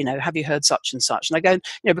me, have you heard such and such? And I go,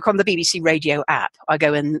 become the BBC Radio app. I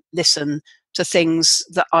go and listen to things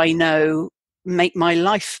that I know make my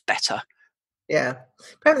life better. Yeah.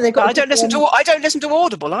 Apparently they got. I don't listen to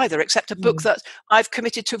Audible either, except a book that I've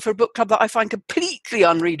committed to for a book club that I find completely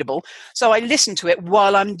unreadable. So I listen to it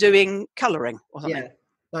while I'm doing colouring or something.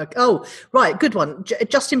 Yeah. Oh, right. Good one.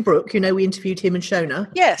 Justin Brooke, we interviewed him and Shona.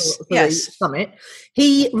 Yes. For the summit.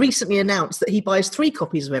 He recently announced that he buys 3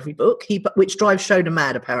 copies of every book, which drives Shona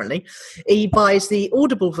mad, apparently. He buys the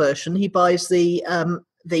Audible version. He buys the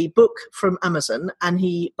book from Amazon, and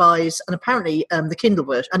he buys, and apparently the Kindle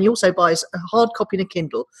version, and he also buys a hard copy in a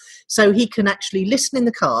Kindle, so he can actually listen in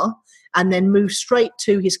the car and then move straight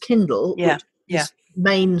to his Kindle, his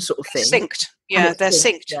main sort of thing. Synced. Yeah, they're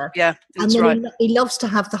synced. Yeah, that's right. He loves to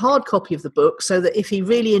have the hard copy of the book so that if he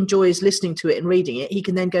really enjoys listening to it and reading it, he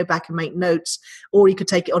can then go back and make notes, or he could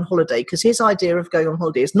take it on holiday, because his idea of going on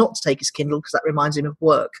holiday is not to take his Kindle because that reminds him of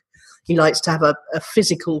work. He likes to have a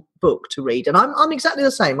physical book to read. And I'm exactly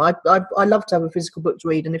the same. I love to have a physical book to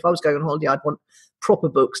read. And if I was going on holiday, I'd want proper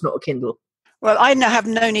books, not a Kindle. Well, I have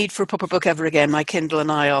no need for a proper book ever again. My Kindle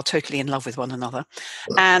and I are totally in love with one another.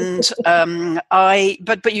 And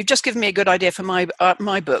but you've just given me a good idea for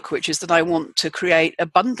my book, which is that I want to create a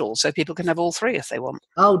bundle so people can have all 3 if they want.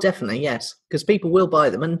 Oh, definitely, yes, because people will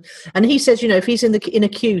buy them. And he says, if he's in a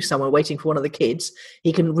queue somewhere waiting for one of the kids,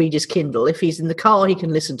 he can read his Kindle. If he's in the car, he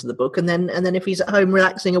can listen to the book, and then if he's at home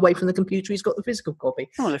relaxing away from the computer, he's got the physical copy.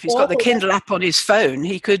 Well, if he's got the Kindle app on his phone,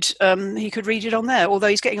 he could read it on there. Although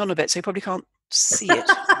he's getting on a bit, so he probably can't see it.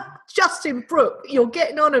 Justin Brooke, you're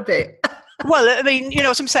getting on a bit. Well, I mean, you know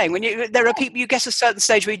what I'm saying. When there are people, you get a certain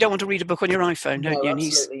stage where you don't want to read a book on your iPhone, don't you?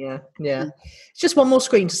 Absolutely, yeah. It's just one more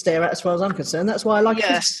screen to stare at, as far as I'm concerned. That's why I like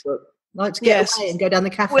a book. I like to get away and go down the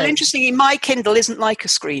cafe. Well, interestingly, my Kindle isn't like a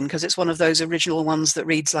screen because it's one of those original ones that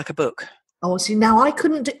reads like a book. Oh, see, now I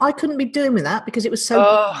couldn't be doing with that because it was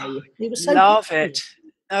so. It was so. Love it.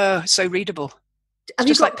 Oh, so readable. Have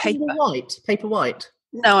you got paper white? Paper white?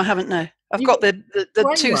 No, I haven't. No, I've got the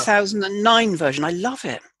 2009 version. I love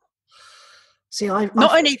it. See, not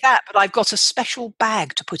only that, but I've got a special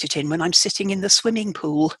bag to put it in when I'm sitting in the swimming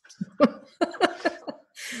pool.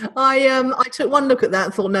 I took one look at that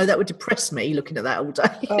and thought, no, that would depress me looking at that all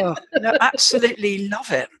day. Oh, no, absolutely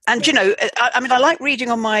love it. And, you know, I mean, I like reading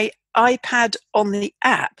on my iPad on the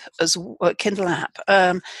app, as Kindle app,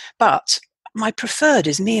 but my preferred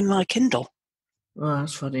is me and my Kindle. Oh,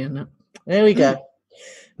 that's funny, isn't it? There we go.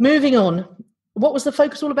 Moving on. What was the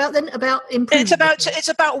focus all about then? About improving? It's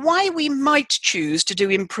about why we might choose to do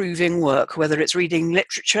improving work, whether it's reading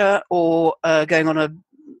literature or going on a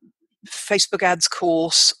Facebook ads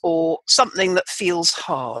course or something that feels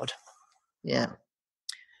hard. Yeah.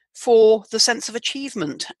 For the sense of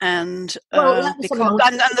achievement and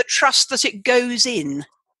the trust that it goes in.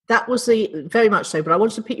 That was very much so, but I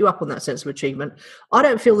wanted to pick you up on that sense of achievement. I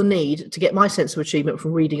don't feel the need to get my sense of achievement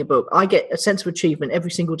from reading a book. I get a sense of achievement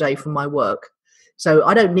every single day from my work. So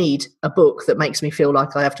I don't need a book that makes me feel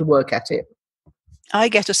like I have to work at it. I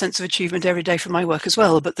get a sense of achievement every day from my work as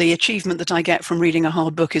well, but the achievement that I get from reading a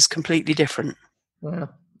hard book is completely different.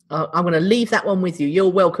 Well, I'm going to leave that one with you. You're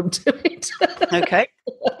welcome to it. Okay.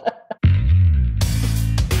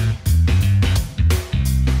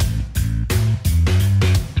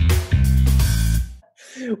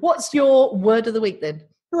 What's your word of the week then?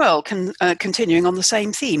 Well, continuing on the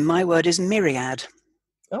same theme, my word is myriad.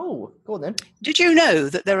 Oh, go on then. Did you know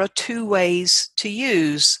that there are 2 ways to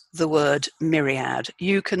use the word myriad?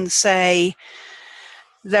 You can say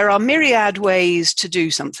there are myriad ways to do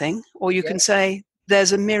something, or you can say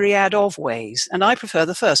there's a myriad of ways. And I prefer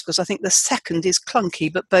the first because I think the second is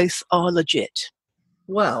clunky, but both are legit.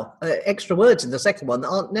 Well, extra words in the second one that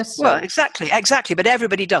aren't necessary. Well, exactly. But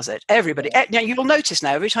everybody does it. Everybody. Now, you'll notice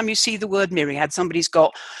now, every time you see the word myriad, somebody's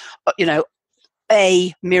got,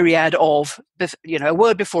 a myriad of, a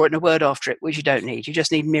word before it and a word after it, which you don't need. You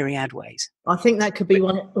just need myriad ways. I think that could be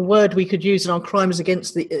a word we could use in our crimes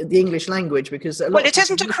against the English language, because it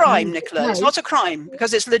isn't a crime, Nicola. It's not a crime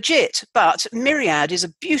because it's legit. But myriad is a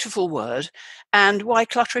beautiful word, and why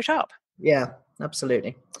clutter it up? Yeah,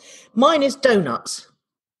 absolutely. Mine is donuts.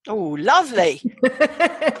 Oh, lovely.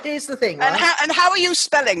 Here's the thing, right? And how are you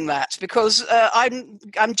spelling that? Because I'm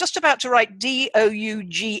just about to write Dough,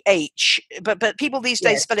 but people these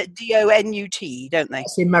days spell it Donut, don't they?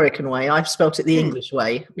 That's the American way. I've spelt it the English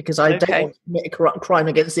way because I don't want to commit a crime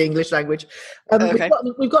against the English language.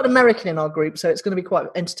 We've got an American in our group, so it's going to be quite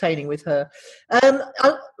entertaining with her.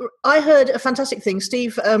 I heard a fantastic thing.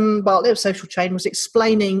 Steve Bartlett of Social Chain was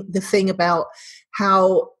explaining the thing about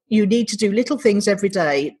how you need to do little things every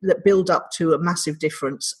day that build up to a massive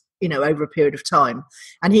difference, over a period of time.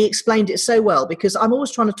 And he explained it so well, because I'm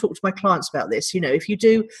always trying to talk to my clients about this. If you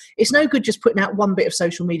do, it's no good just putting out one bit of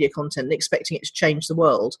social media content and expecting it to change the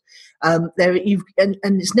world. And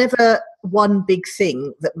it's never one big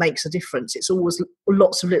thing that makes a difference. It's always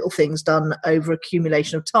lots of little things done over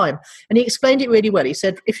accumulation of time. And he explained it really well. He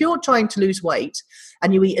said, if you're trying to lose weight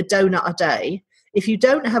and you eat a donut a day, if you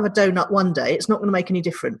don't have a donut one day, it's not going to make any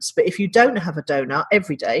difference. But if you don't have a donut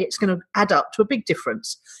every day, it's going to add up to a big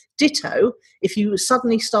difference. Ditto, if you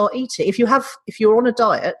suddenly start eating, if you're on a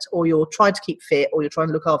diet or you're trying to keep fit or you're trying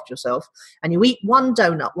to look after yourself and you eat one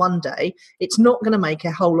donut one day, it's not going to make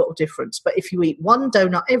a whole lot of difference. But if you eat one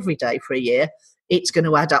donut every day for a year, it's going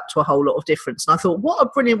to add up to a whole lot of difference. And I thought, what a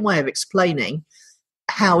brilliant way of explaining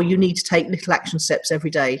how you need to take little action steps every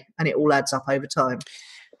day and it all adds up over time.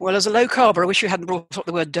 Well, as a low carber, I wish you hadn't brought up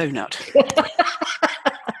the word donut.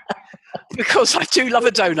 Because I do love a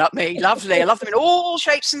donut, me. Lovely. I love them in all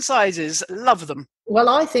shapes and sizes. Love them. Well,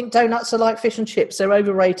 I think donuts are like fish and chips. They're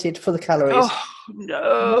overrated for the calories. Oh,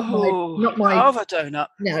 no. Not my love a donut.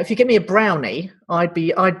 Now, if you give me a brownie, I'd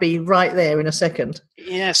be right there in a second.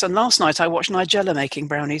 Yes, and last night I watched Nigella making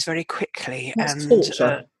brownies very quickly. That's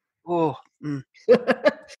torture.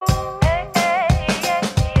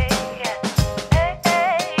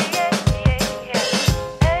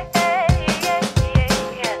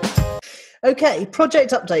 Okay,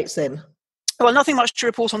 project updates then. Well, nothing much to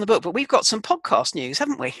report on the book, but we've got some podcast news,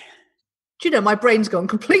 haven't we? Do you know, my brain's gone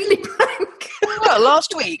completely blank. Well,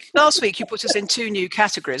 last week you put us in 2 new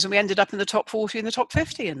categories and we ended up in the top 40 and the top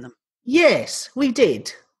 50 in them. Yes, we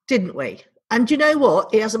did, didn't we? And do you know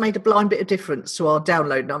what? It hasn't made a blind bit of difference to our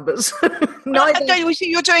download numbers.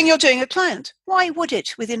 You're doing a client. Why would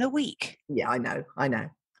it within a week? Yeah, I know.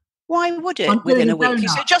 Why would it within a week?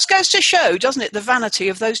 It just goes to show, doesn't it, the vanity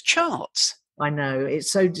of those charts? I know. It's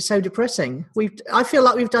so depressing. I feel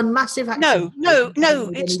like we've done massive action. No,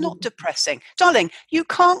 it's not depressing. Darling, you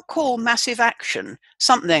can't call massive action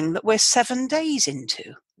something that we're 7 days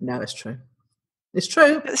into. No, it's true. It's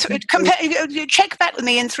true. Check back with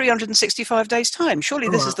me in 365 days' time. Surely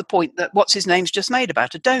this is the point that what's-his-name's just made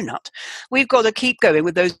about a donut. We've got to keep going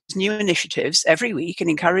with those new initiatives every week and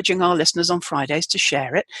encouraging our listeners on Fridays to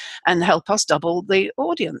share it and help us double the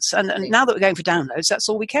audience. And now that we're going for downloads, that's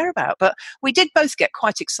all we care about. But we did both get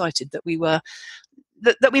quite excited that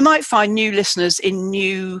we might find new listeners in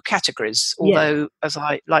new categories. Although, as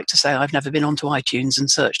I like to say, I've never been onto iTunes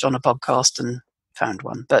and searched on a podcast and found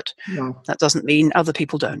one, but that doesn't mean other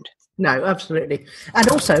people don't. No, absolutely. And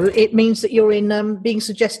also it means that you're in being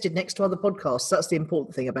suggested next to other podcasts. That's the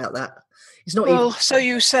important thing about that. It's not so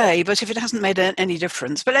you say, but if it hasn't made any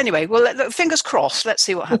difference. But anyway, well, fingers crossed. Let's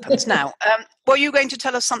see what happens. Now, were you going to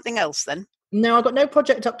tell us something else then? No, I've got no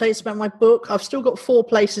project updates about my book. I've still got 4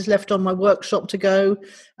 places left on my workshop to go.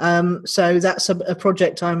 So that's a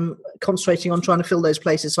project I'm concentrating on, trying to fill those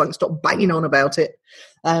places so I can stop banging on about it.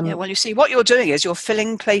 Well, you see, what you're doing is you're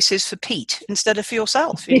filling places for Pete instead of for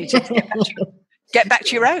yourself. You need to get back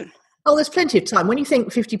to your own. Oh, there's plenty of time. When you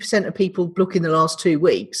think 50% of people book in the last 2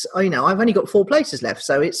 weeks, I've only got 4 places left.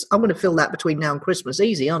 So I'm going to fill that between now and Christmas.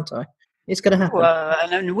 Easy, aren't I? It's going to happen. Well,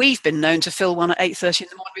 and we've been known to fill one at 8:30 in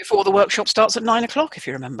the morning before the workshop starts at 9 o'clock, if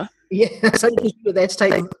you remember. Yeah, so you were there to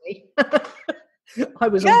take the money. I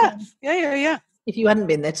was. Yeah. If you hadn't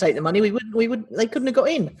been there to take the money, they couldn't have got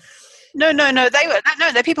in. No.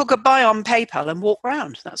 People could buy on PayPal and walk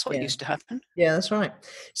around. That's what used to happen. Yeah, that's right.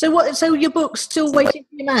 So your book's still waiting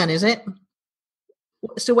for your man, is it?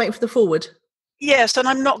 Still waiting for the forward? Yes, and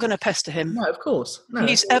I'm not going to pester him. No, of course. No.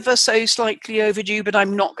 He's ever so slightly overdue, but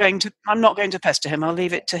I'm not going to pester him. I'll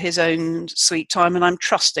leave it to his own sweet time, and I'm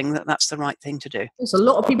trusting that that's the right thing to do. There's a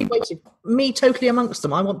lot of people waiting. Me totally amongst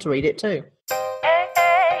them. I want to read it too.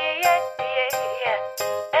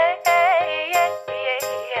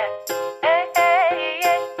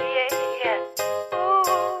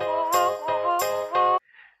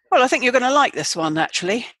 Well, I think you're going to like this one,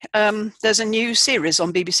 actually. There's a new series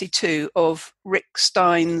on BBC Two of Rick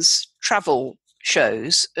Stein's travel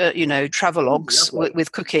shows, travelogues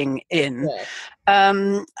with cooking in. Yeah.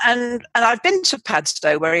 And I've been to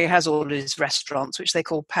Padstow, where he has all his restaurants, which they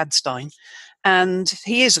call Padstein. And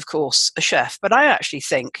he is, of course, a chef, but I actually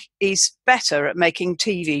think he's better at making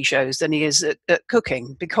TV shows than he is at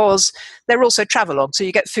cooking, because they're also travelogues, so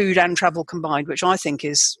you get food and travel combined, which I think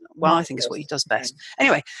is what he does best.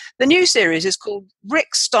 Anyway, the new series is called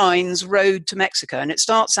Rick Stein's Road to Mexico, and it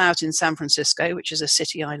starts out in San Francisco, which is a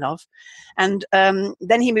city I love. And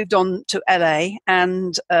then he moved on to LA,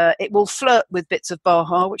 and it will flirt with bits of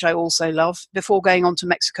Baja, which I also love, before going on to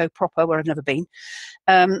Mexico proper, where I've never been.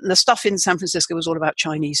 The stuff in San Francisco was all about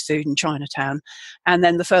Chinese food and Chinatown. And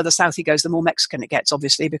then the further south he goes, the more Mexican it gets,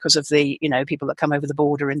 obviously, because of the, people that come over the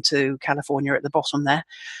border into California at the bottom there.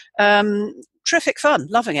 Terrific fun,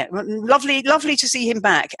 loving it. Lovely to see him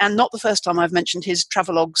back. And not the first time I've mentioned his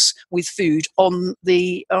travelogues with food on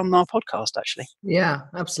our podcast, actually. Yeah,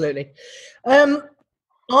 absolutely. I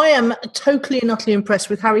am totally and utterly impressed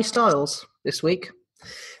with Harry Styles this week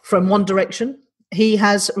from One Direction. He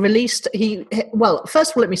has released,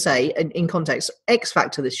 first of all, let me say, in context, X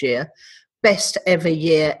Factor this year, best ever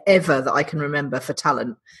year ever that I can remember for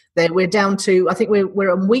talent. We're down to, I think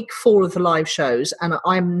we're on week 4 of the live shows, and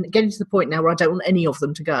I'm getting to the point now where I don't want any of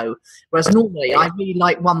them to go. Whereas normally I really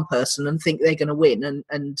like one person and think they're going to win,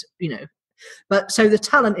 and But so the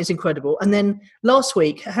talent is incredible. And then last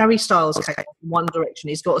week, Harry Styles came from One Direction.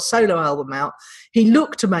 He's got a solo album out. He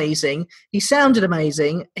looked amazing. He sounded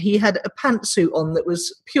amazing. He had a pantsuit on that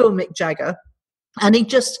was pure Mick Jagger. And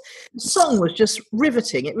the song was just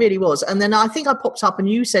riveting. It really was. And then I think I popped up and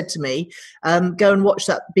you said to me, go and watch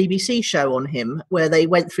that BBC show on him where they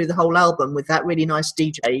went through the whole album with that really nice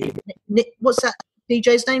DJ. What's that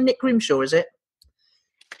DJ's name? Nick Grimshaw, is it?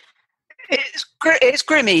 It's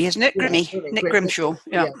Grimmy, isn't it? Grimmy. Nick Grimshaw.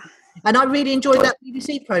 Yeah. And I really enjoyed that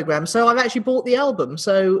BBC programme. So I've actually bought the album.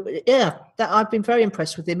 So, yeah, I've been very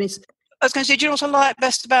impressed with him. I was going to say, do you know what I like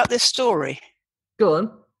best about this story? Go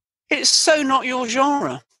on. It's so not your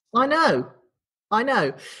genre. I know.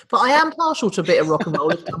 But I am partial to a bit of rock and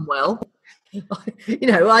roll if done well.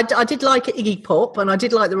 I did like Iggy Pop, and I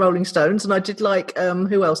did like the Rolling Stones, and I did like,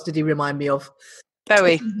 who else did he remind me of?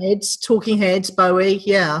 Bowie. Talking Heads, Bowie.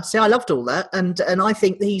 Yeah. See, I loved all that. And I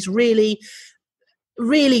think that he's really,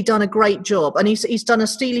 really done a great job. And he's done a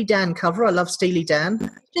Steely Dan cover. I love Steely Dan.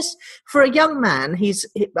 Just for a young man, he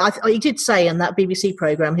did say in that BBC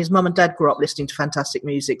programme, his mum and dad grew up listening to fantastic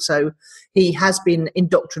music. So he has been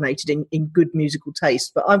indoctrinated in good musical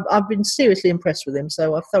taste. But I've been seriously impressed with him.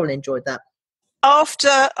 So I've thoroughly enjoyed that.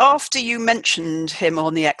 After you mentioned him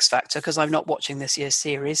on the X Factor, because I'm not watching this year's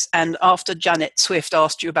series, and after Janet Swift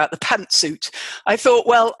asked you about the pantsuit, I thought,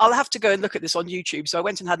 well, I'll have to go and look at this on YouTube. So I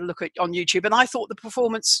went and had a look at on YouTube, and I thought the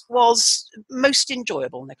performance was most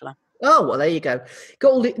enjoyable, Nicola. Oh, well, there you go.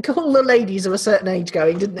 Got all the ladies of a certain age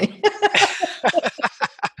going, didn't he?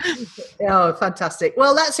 Oh, fantastic.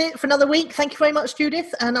 Well, that's it for another week. Thank you very much,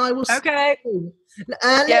 Judith. And I will Okay.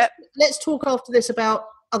 Let's talk after this about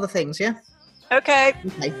other things, yeah? Okay,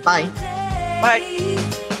 bye. Bye.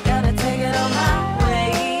 Gotta take it on my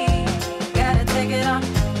way. Gotta take it on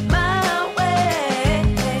my way.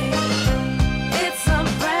 It's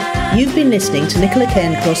a You've been listening to Nicola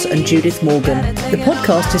Cairncross and Judith Morgan. The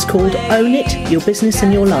podcast is called Own It, Your Business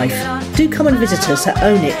and Your Life. Do come and visit us at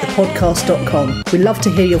ownitthepodcast.com. We'd love to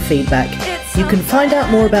hear your feedback. You can find out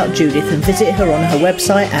more about Judith and visit her on her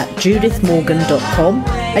website at judithmorgan.com,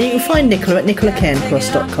 and you can find Nicola at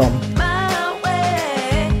nicolacairncross.com.